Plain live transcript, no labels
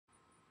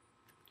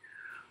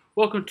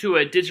Welcome to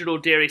a Digital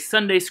Dairy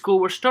Sunday School.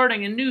 We're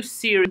starting a new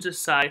series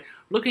aside,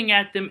 looking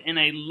at them in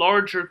a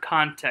larger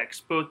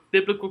context, both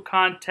biblical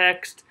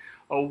context,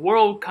 a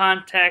world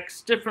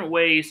context, different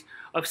ways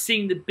of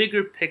seeing the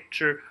bigger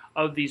picture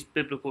of these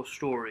biblical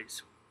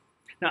stories.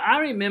 Now, I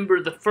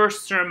remember the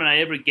first sermon I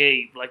ever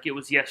gave like it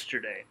was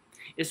yesterday.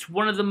 It's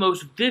one of the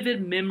most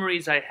vivid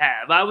memories I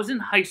have. I was in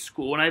high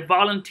school and I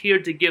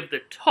volunteered to give the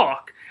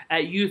talk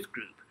at youth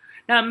group.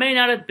 Now, it may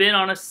not have been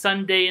on a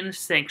Sunday in a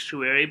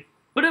sanctuary,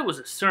 but it was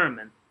a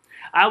sermon.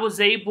 I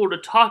was able to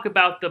talk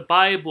about the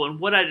Bible and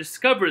what I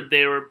discovered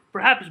there, or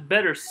perhaps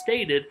better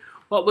stated,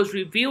 what was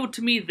revealed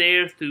to me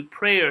there through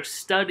prayer,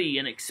 study,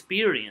 and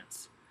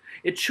experience.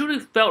 It truly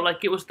felt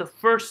like it was the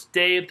first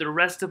day of the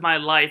rest of my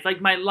life, like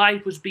my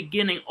life was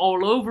beginning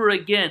all over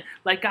again,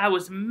 like I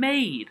was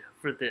made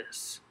for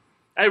this.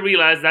 I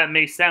realize that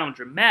may sound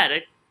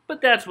dramatic,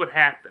 but that's what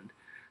happened.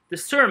 The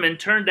sermon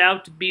turned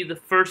out to be the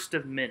first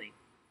of many.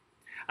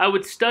 I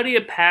would study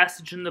a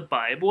passage in the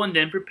Bible and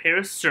then prepare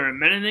a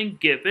sermon and then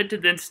give it,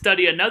 and then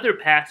study another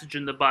passage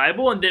in the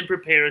Bible and then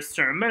prepare a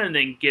sermon and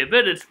then give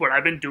it. It's what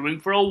I've been doing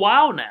for a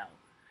while now.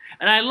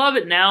 And I love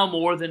it now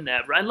more than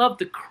ever. I love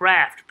the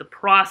craft, the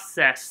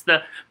process,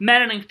 the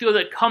maddening feel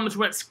that comes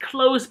when it's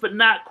close but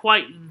not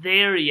quite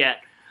there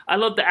yet. I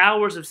love the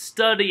hours of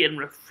study and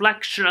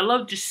reflection. I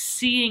love just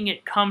seeing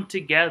it come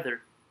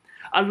together.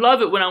 I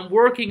love it when I'm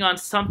working on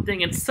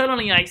something and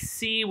suddenly I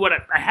see what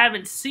I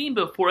haven't seen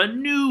before, a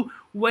new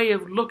way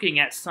of looking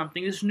at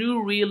something, this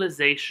new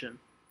realization.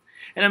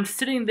 And I'm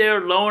sitting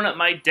there alone at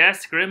my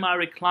desk or in my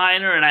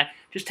recliner and I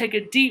just take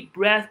a deep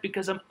breath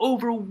because I'm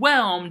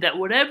overwhelmed that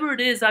whatever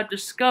it is I've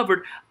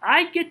discovered,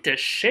 I get to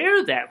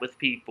share that with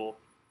people.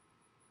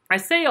 I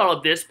say all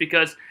of this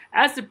because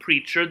as a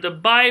preacher, the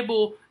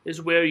Bible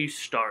is where you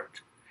start.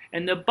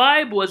 And the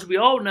Bible, as we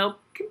all know,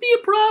 can be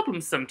a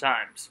problem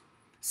sometimes.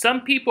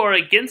 Some people are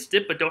against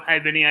it but don't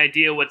have any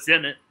idea what's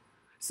in it.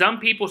 Some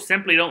people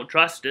simply don't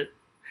trust it.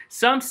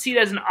 Some see it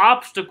as an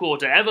obstacle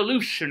to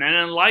evolution and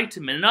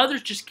enlightenment, and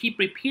others just keep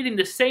repeating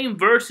the same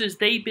verses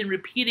they've been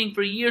repeating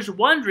for years,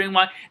 wondering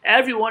why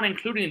everyone,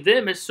 including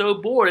them, is so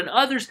bored, and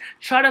others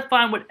try to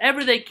find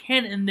whatever they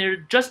can in there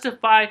to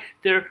justify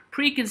their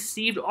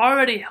preconceived,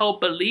 already held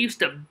beliefs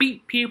to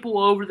beat people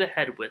over the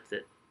head with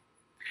it.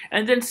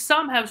 And then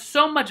some have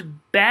so much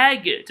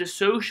baggage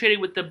associated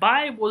with the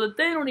Bible that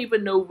they don't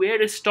even know where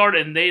to start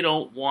and they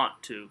don't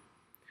want to.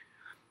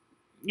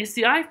 You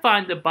see, I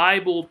find the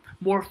Bible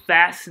more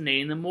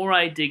fascinating the more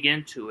I dig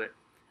into it.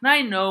 And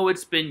I know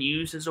it's been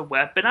used as a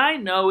weapon. I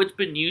know it's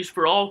been used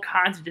for all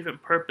kinds of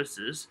different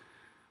purposes.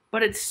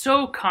 But it's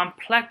so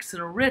complex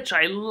and rich.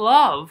 I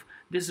love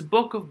this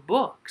book of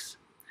books.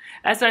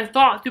 As I've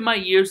thought through my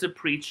years of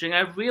preaching,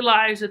 I've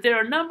realized that there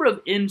are a number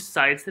of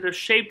insights that have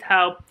shaped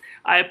how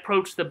I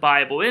approach the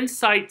Bible.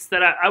 Insights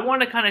that I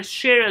want to kind of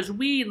share as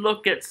we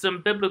look at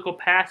some biblical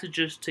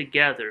passages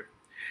together.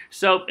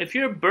 So if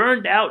you're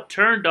burned out,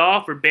 turned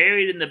off, or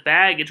buried in the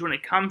baggage when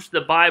it comes to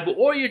the Bible,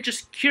 or you're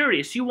just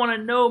curious, you want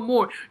to know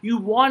more, you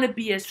want to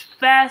be as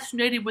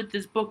fascinated with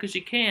this book as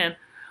you can,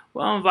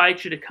 well, I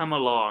invite you to come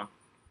along.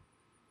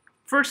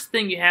 First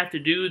thing you have to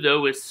do,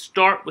 though, is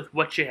start with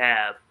what you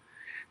have.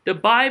 The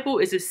Bible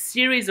is a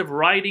series of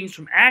writings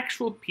from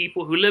actual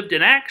people who lived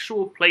in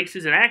actual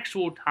places and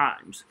actual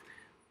times.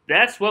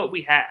 That's what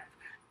we have.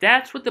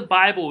 That's what the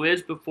Bible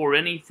is before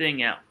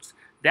anything else.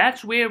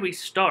 That's where we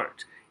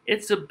start.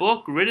 It's a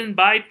book written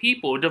by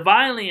people,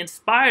 divinely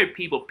inspired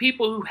people,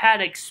 people who had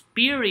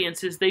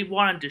experiences they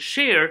wanted to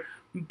share,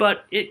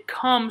 but it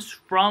comes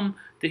from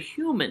the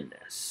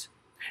humanness.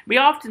 We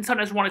often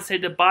sometimes want to say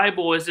the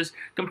Bible is this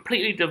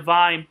completely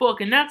divine book,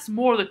 and that's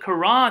more the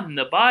Quran than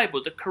the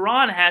Bible. The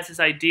Quran has this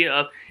idea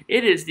of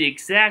it is the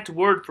exact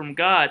word from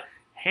God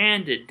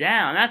handed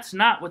down. That's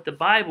not what the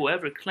Bible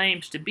ever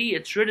claims to be.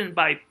 It's written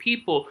by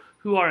people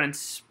who are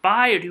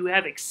inspired, who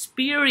have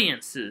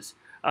experiences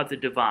of the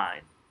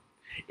divine.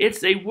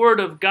 It's a word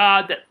of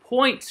God that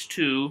points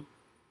to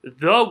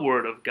the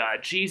Word of God,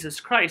 Jesus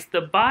Christ.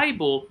 The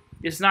Bible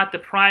is not the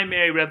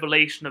primary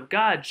revelation of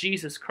God.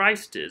 Jesus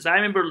Christ is. I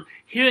remember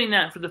hearing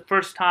that for the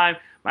first time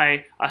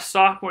my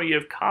sophomore year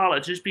of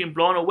college, just being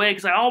blown away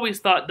because I always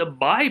thought the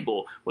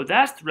Bible, well,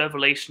 that's the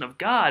revelation of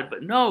God.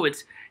 But no,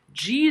 it's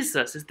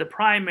Jesus is the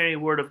primary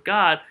Word of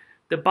God.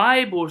 The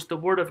Bible is the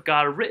Word of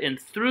God written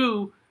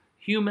through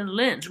human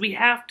lens. We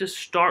have to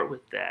start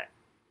with that.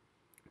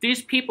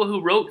 These people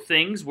who wrote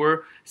things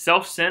were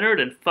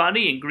self-centered and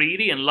funny and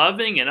greedy and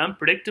loving and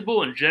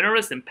unpredictable and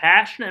generous and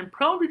passionate and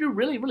prone to do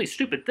really, really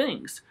stupid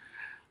things.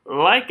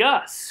 Like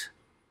us.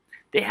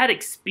 They had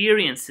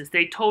experiences.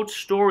 They told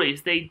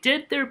stories. They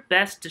did their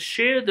best to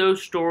share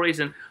those stories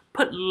and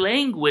put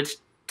language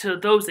to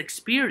those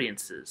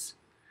experiences.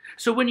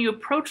 So when you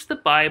approach the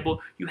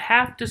Bible, you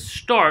have to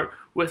start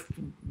with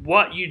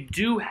what you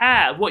do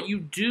have, what you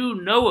do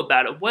know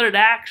about it, what it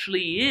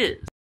actually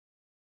is.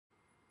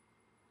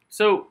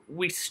 So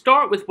we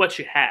start with what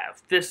you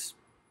have, this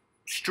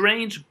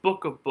strange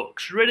book of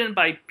books written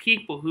by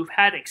people who've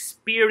had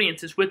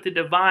experiences with the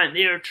divine.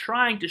 They are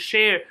trying to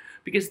share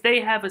because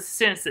they have a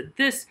sense that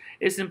this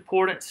is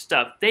important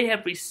stuff. They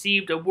have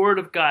received a word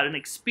of God, an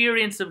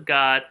experience of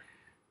God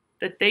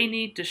that they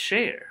need to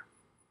share.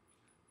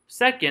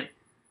 Second,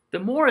 the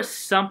more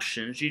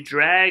assumptions you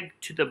drag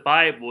to the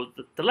Bible,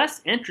 the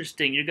less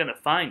interesting you're going to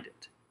find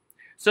it.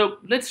 So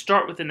let's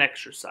start with an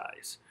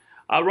exercise.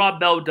 Rob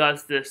Bell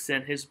does this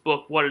in his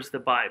book, What is the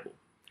Bible?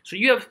 So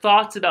you have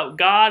thoughts about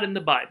God and the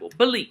Bible,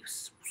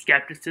 beliefs,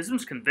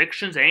 skepticisms,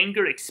 convictions,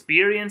 anger,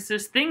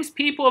 experiences, things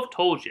people have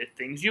told you,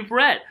 things you've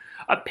read,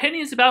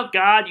 opinions about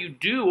God you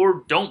do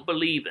or don't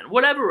believe in,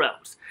 whatever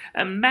else.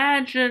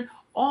 Imagine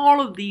all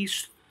of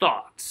these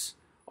thoughts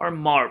are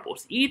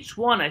marbles, each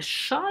one a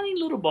shiny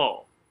little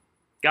ball.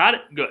 Got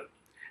it? Good.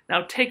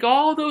 Now take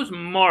all those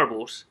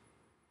marbles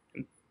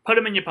and put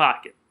them in your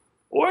pocket,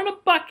 or in a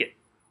bucket,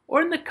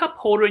 or in the cup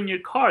holder in your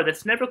car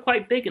that's never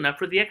quite big enough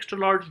for the extra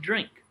large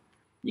drink.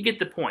 You get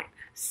the point.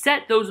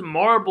 Set those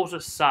marbles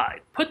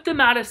aside. Put them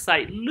out of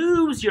sight.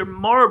 Lose your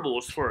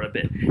marbles for a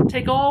bit.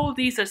 Take all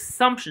these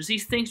assumptions,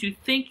 these things you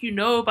think you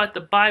know about the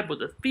Bible,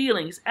 the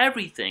feelings,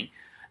 everything,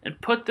 and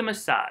put them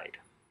aside.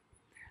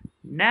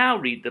 Now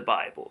read the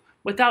Bible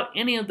without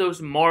any of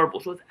those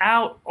marbles,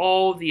 without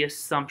all the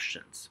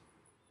assumptions.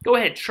 Go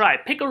ahead, try.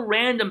 Pick a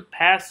random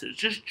passage.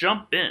 Just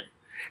jump in.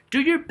 Do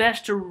your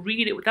best to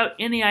read it without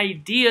any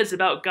ideas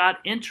about God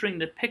entering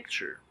the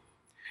picture.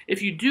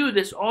 If you do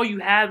this, all you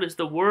have is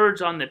the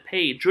words on the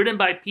page, written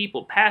by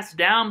people, passed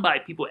down by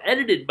people,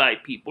 edited by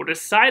people,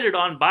 decided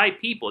on by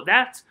people.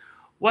 That's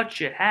what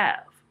you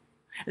have.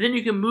 And then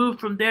you can move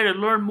from there to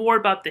learn more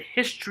about the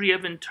history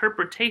of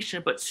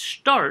interpretation, but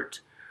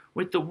start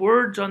with the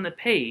words on the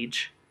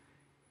page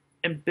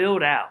and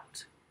build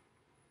out.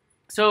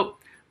 So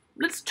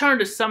let's turn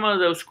to some of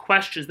those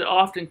questions that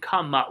often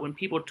come up when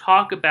people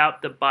talk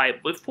about the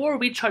Bible. Before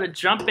we try to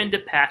jump into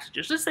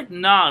passages, let's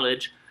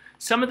acknowledge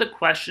some of the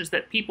questions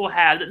that people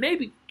have that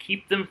maybe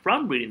keep them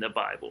from reading the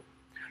Bible.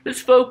 Let's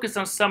focus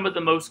on some of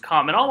the most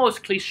common,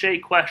 almost cliche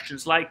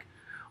questions like,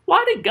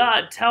 why did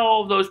God tell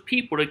all those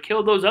people to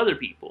kill those other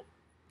people?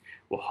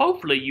 Well,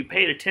 hopefully you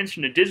paid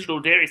attention to Digital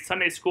Dairy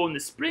Sunday School in the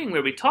spring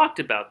where we talked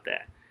about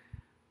that.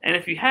 And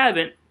if you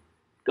haven't,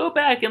 go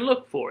back and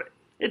look for it.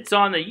 It's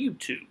on the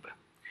YouTube.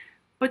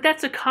 But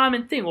that's a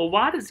common thing. Well,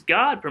 why does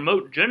God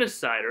promote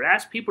genocide or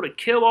ask people to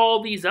kill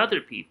all these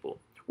other people?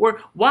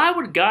 Or why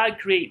would God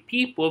create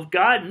people if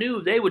God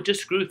knew they would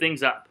just screw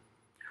things up?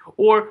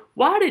 Or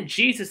why did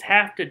Jesus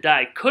have to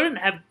die? Couldn't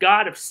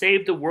God have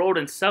saved the world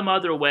in some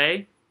other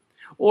way?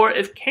 Or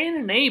if Cain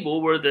and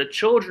Abel were the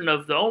children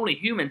of the only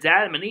humans,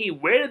 Adam and Eve,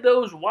 where did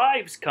those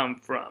wives come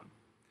from?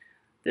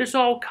 There's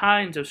all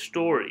kinds of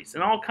stories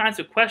and all kinds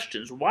of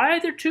questions. Why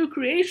are there two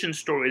creation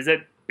stories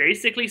that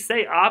basically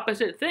say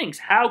opposite things?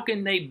 How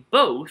can they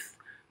both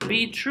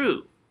be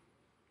true?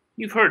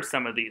 You've heard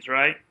some of these,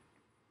 right?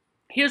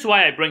 Here's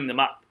why I bring them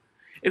up.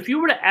 If you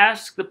were to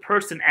ask the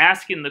person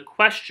asking the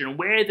question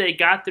where they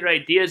got their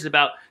ideas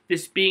about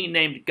this being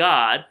named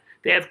God,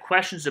 they have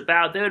questions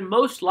about, they would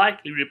most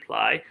likely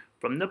reply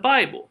from the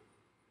Bible.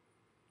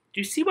 Do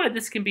you see why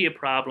this can be a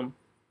problem?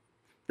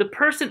 The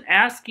person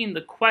asking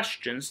the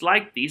questions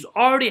like these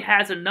already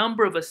has a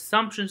number of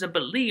assumptions and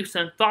beliefs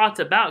and thoughts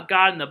about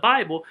God and the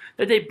Bible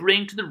that they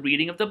bring to the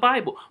reading of the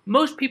Bible.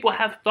 Most people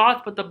have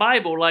thoughts about the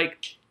Bible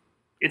like,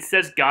 it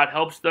says God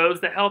helps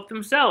those that help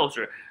themselves,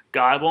 or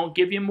God won't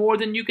give you more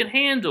than you can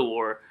handle,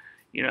 or,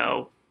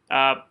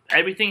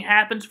 everything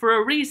happens for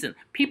a reason.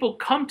 People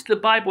come to the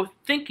Bible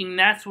thinking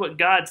that's what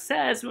God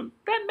says.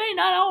 That may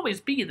not always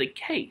be the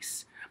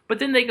case. But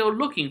then they go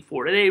looking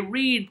for it. They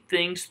read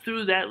things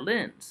through that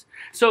lens.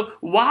 So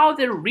while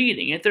they're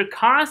reading, if they're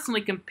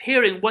constantly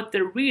comparing what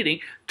they're reading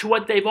to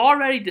what they've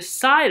already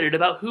decided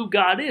about who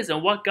God is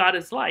and what God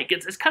is like,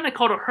 it's kind of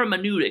called a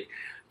hermeneutic,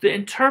 the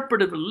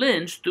interpretive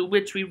lens through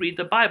which we read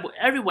the Bible.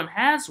 Everyone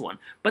has one.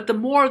 But the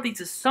more of these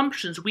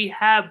assumptions we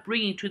have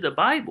bringing to the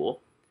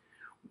Bible,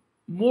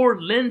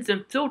 more lens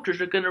and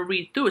filters are going to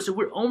read through it. So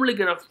we're only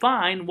going to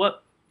find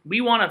what we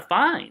want to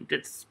find.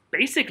 It's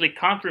basically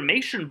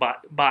confirmation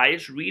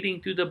bias reading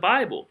through the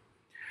Bible.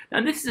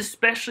 Now this is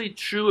especially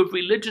true of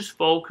religious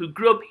folk who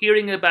grew up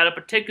hearing about a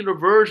particular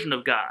version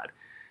of God.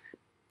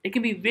 It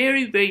can be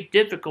very, very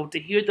difficult to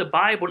hear the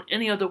Bible in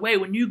any other way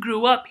when you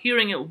grew up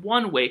hearing it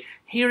one way,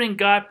 hearing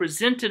God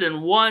presented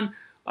in one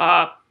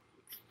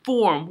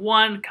form,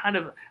 one kind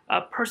of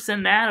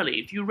personality.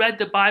 If you read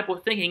the Bible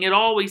thinking it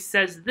always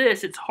says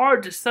this, it's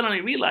hard to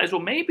suddenly realize,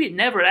 well, maybe it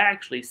never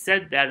actually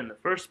said that in the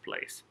first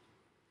place.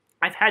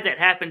 I've had that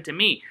happen to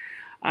me.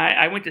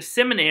 I went to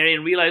seminary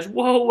and realized,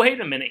 whoa,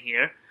 wait a minute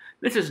here.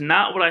 This is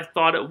not what I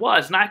thought it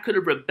was. And I could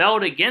have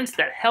rebelled against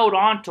that, held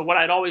on to what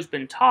I'd always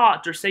been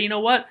taught, or say, you know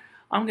what?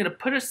 I'm going to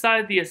put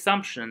aside the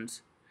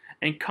assumptions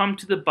and come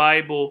to the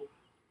Bible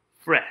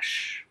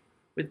fresh,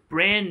 with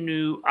brand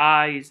new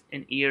eyes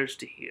and ears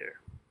to hear.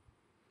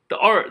 The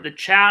art, the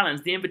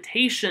challenge, the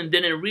invitation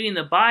then in reading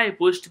the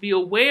Bible is to be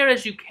aware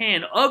as you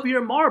can of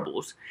your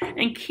marbles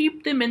and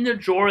keep them in their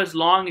drawer as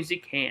long as you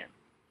can.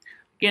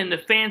 Again, the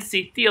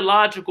fancy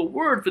theological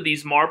word for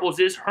these marbles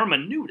is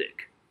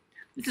hermeneutic.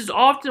 This is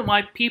often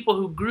why people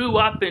who grew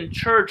up in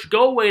church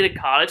go away to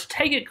college,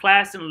 take a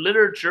class in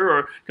literature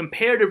or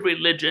comparative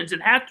religions,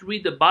 and have to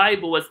read the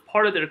Bible as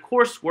part of their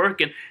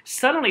coursework and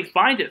suddenly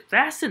find it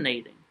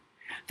fascinating.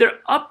 Their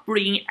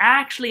upbringing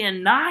actually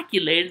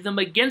inoculated them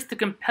against the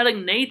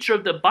compelling nature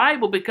of the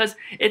Bible because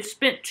it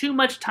spent too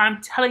much time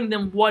telling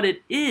them what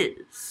it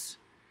is,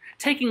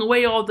 taking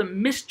away all the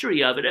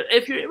mystery of it.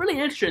 If you're really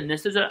interested in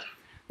this,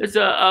 there's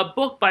a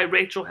book by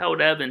Rachel Held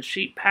Evans.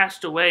 She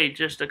passed away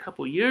just a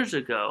couple years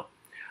ago.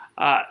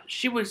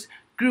 She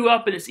grew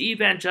up in this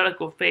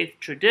evangelical faith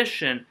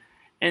tradition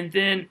and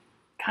then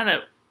kind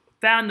of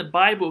found the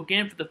Bible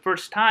again for the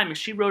first time, and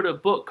she wrote a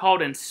book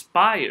called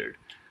Inspired,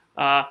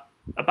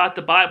 about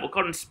the Bible,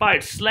 called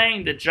Inspired,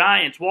 slaying the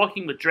giants,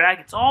 walking with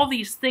dragons, all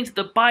these things that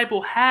the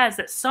Bible has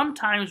that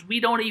sometimes we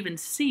don't even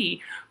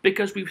see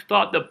because we've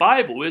thought the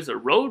Bible is a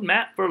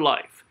roadmap for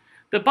life.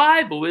 The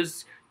Bible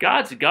is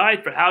God's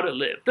guide for how to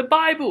live. The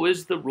Bible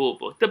is the rule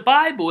book. The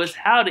Bible is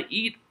how to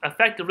eat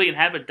effectively and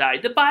have a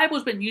diet. The Bible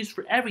has been used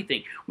for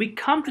everything. We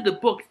come to the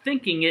book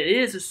thinking it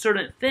is a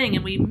certain thing,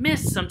 and we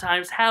miss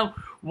sometimes how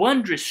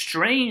wondrous,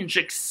 strange,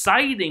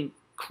 exciting,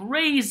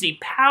 crazy,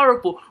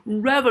 powerful,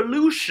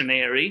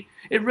 revolutionary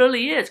it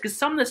really is. Because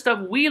some of the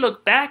stuff we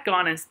look back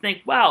on and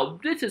think, wow,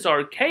 this is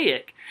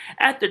archaic,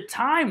 at the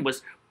time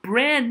was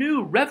brand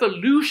new,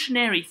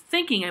 revolutionary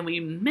thinking, and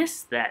we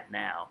miss that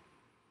now.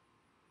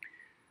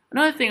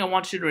 Another thing I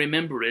want you to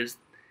remember is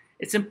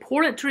it's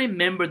important to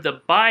remember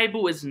the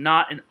Bible is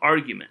not an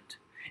argument.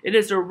 It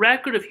is a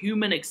record of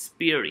human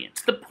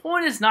experience. The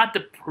point is not to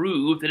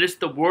prove that it's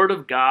the Word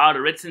of God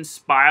or it's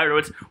inspired or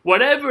it's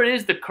whatever it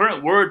is the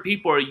current word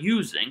people are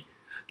using.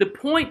 The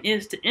point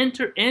is to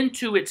enter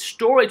into its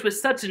stories with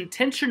such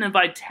intention and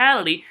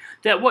vitality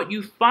that what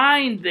you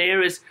find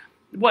there is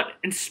what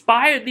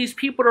inspired these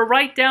people to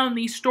write down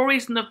these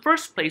stories in the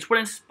first place, what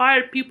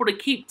inspired people to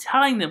keep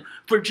telling them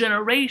for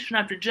generation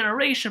after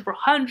generation, for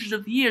hundreds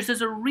of years. There's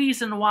a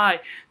reason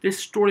why this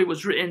story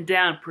was written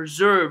down,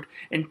 preserved,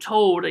 and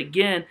told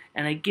again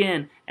and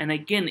again and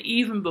again,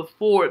 even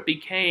before it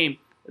became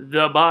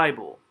the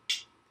Bible.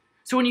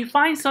 So when you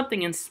find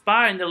something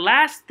inspiring, the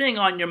last thing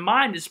on your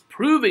mind is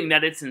proving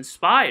that it's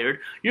inspired.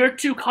 You're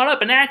too caught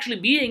up in actually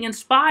being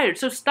inspired.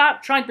 So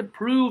stop trying to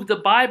prove the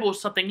Bible is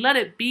something. Let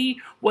it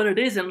be what it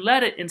is and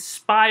let it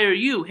inspire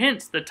you.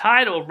 Hence the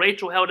title of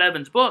Rachel Held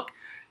Evans' book,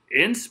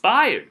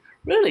 Inspired.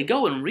 Really,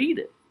 go and read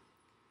it.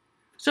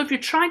 So if you're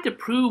trying to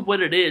prove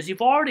what it is,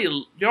 you're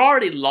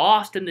already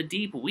lost in the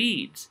deep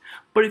weeds.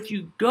 But if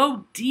you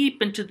go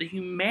deep into the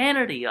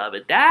humanity of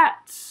it,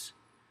 that's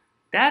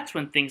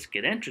when things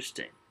get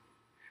interesting.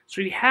 So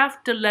you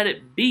have to let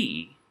it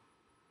be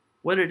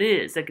what it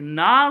is.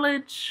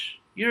 Acknowledge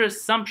your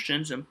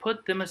assumptions and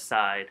put them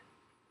aside.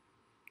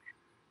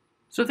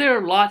 So there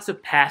are lots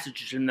of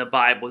passages in the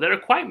Bible that are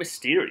quite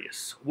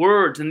mysterious.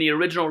 Words in the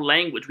original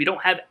language we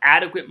don't have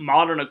adequate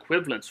modern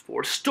equivalents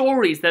for.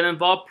 Stories that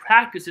involve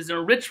practices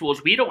and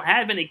rituals we don't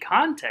have any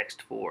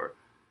context for.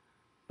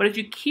 But if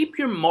you keep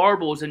your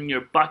marbles in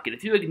your bucket,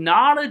 if you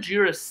acknowledge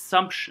your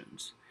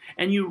assumptions,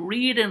 and you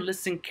read and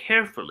listen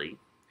carefully,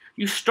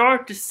 you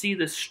start to see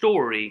the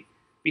story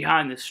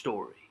behind the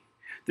story.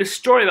 The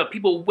story about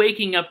people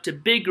waking up to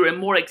bigger and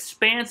more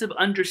expansive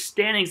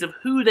understandings of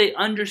who they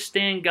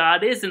understand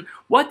God is and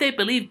what they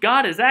believe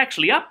God is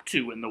actually up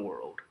to in the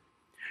world.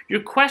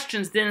 Your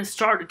questions then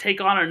start to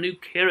take on a new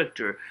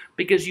character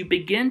because you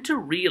begin to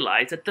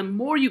realize that the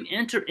more you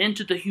enter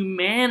into the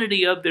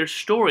humanity of their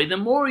story, the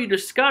more you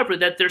discover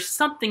that there's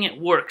something at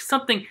work,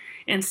 something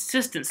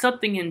insistent,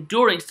 something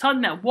enduring,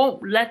 something that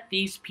won't let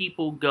these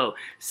people go,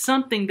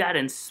 something that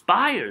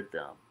inspired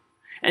them.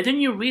 And then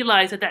you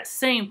realize that that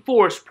same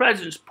force,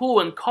 presence,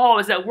 pull, and call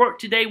is at work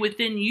today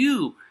within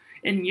you,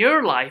 in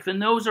your life,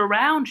 and those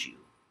around you.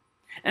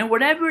 And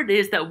whatever it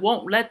is that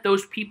won't let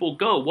those people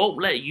go,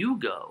 won't let you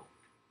go.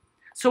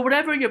 So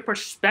whatever your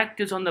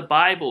perspectives on the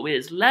Bible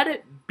is, let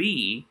it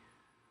be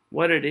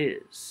what it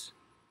is.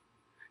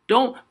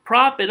 Don't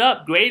prop it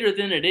up greater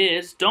than it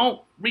is.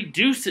 Don't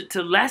reduce it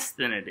to less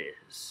than it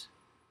is.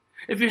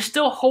 If you're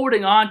still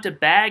holding on to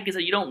baggage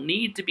that you don't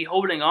need to be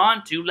holding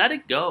on to, let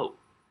it go.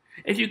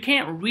 If you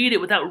can't read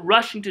it without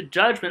rushing to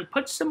judgment,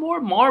 put some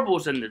more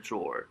marbles in the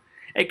drawer.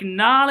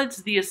 Acknowledge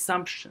the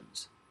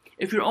assumptions.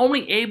 If you're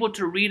only able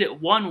to read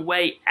it one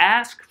way,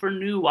 ask for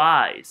new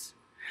eyes.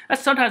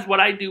 That's sometimes what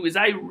I do is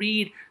I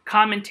read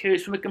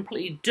commentaries from a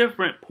completely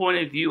different point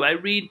of view. I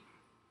read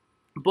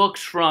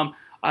books from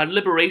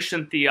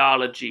liberation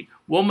theology,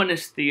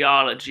 womanist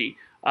theology,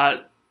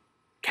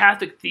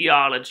 Catholic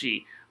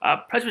theology,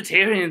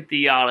 Presbyterian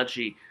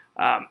theology,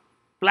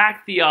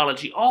 black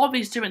theology, all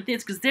these different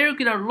things, because they're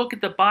going to look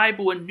at the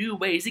Bible in new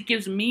ways. It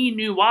gives me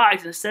new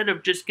eyes instead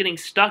of just getting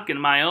stuck in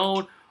my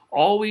own,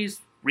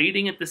 always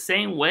reading it the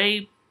same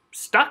way,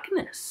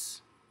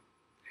 stuckness.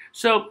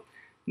 So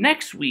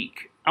next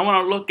week, I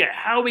want to look at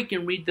how we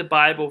can read the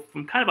Bible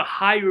from kind of a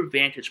higher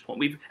vantage point.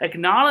 We've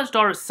acknowledged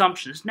our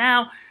assumptions.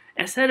 Now,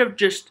 instead of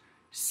just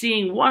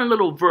seeing one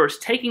little verse,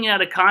 taking it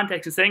out of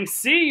context and saying,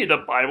 see, the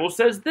Bible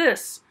says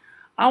this,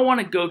 I want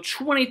to go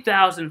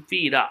 20,000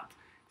 feet up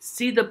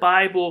See the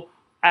Bible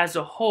as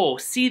a whole.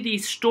 See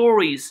these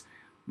stories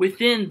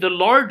within the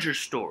larger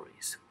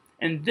stories.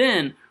 And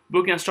then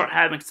we're going to start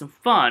having some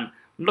fun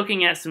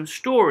looking at some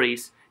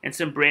stories in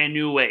some brand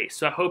new ways.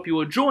 So I hope you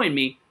will join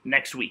me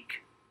next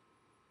week.